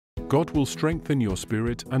God will strengthen your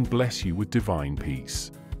spirit and bless you with divine peace.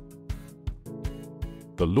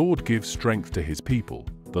 The Lord gives strength to His people.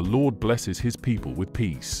 The Lord blesses His people with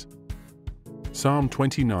peace. Psalm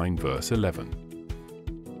 29 verse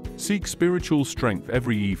 11. Seek spiritual strength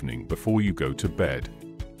every evening before you go to bed.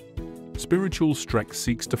 Spiritual strength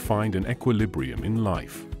seeks to find an equilibrium in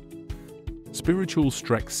life. Spiritual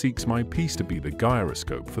strength seeks my peace to be the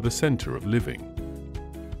gyroscope for the center of living.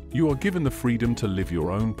 You are given the freedom to live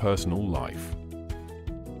your own personal life.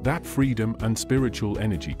 That freedom and spiritual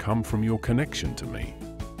energy come from your connection to me.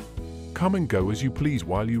 Come and go as you please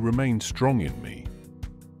while you remain strong in me.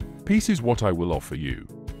 Peace is what I will offer you.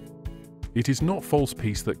 It is not false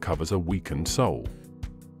peace that covers a weakened soul.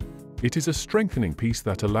 It is a strengthening peace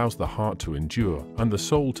that allows the heart to endure and the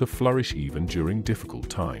soul to flourish even during difficult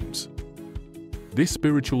times. This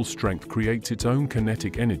spiritual strength creates its own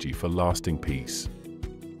kinetic energy for lasting peace.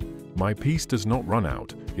 My peace does not run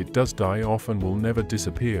out, it does die off and will never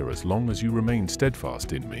disappear as long as you remain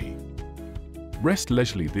steadfast in me. Rest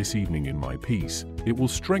leisurely this evening in my peace, it will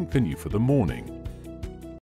strengthen you for the morning.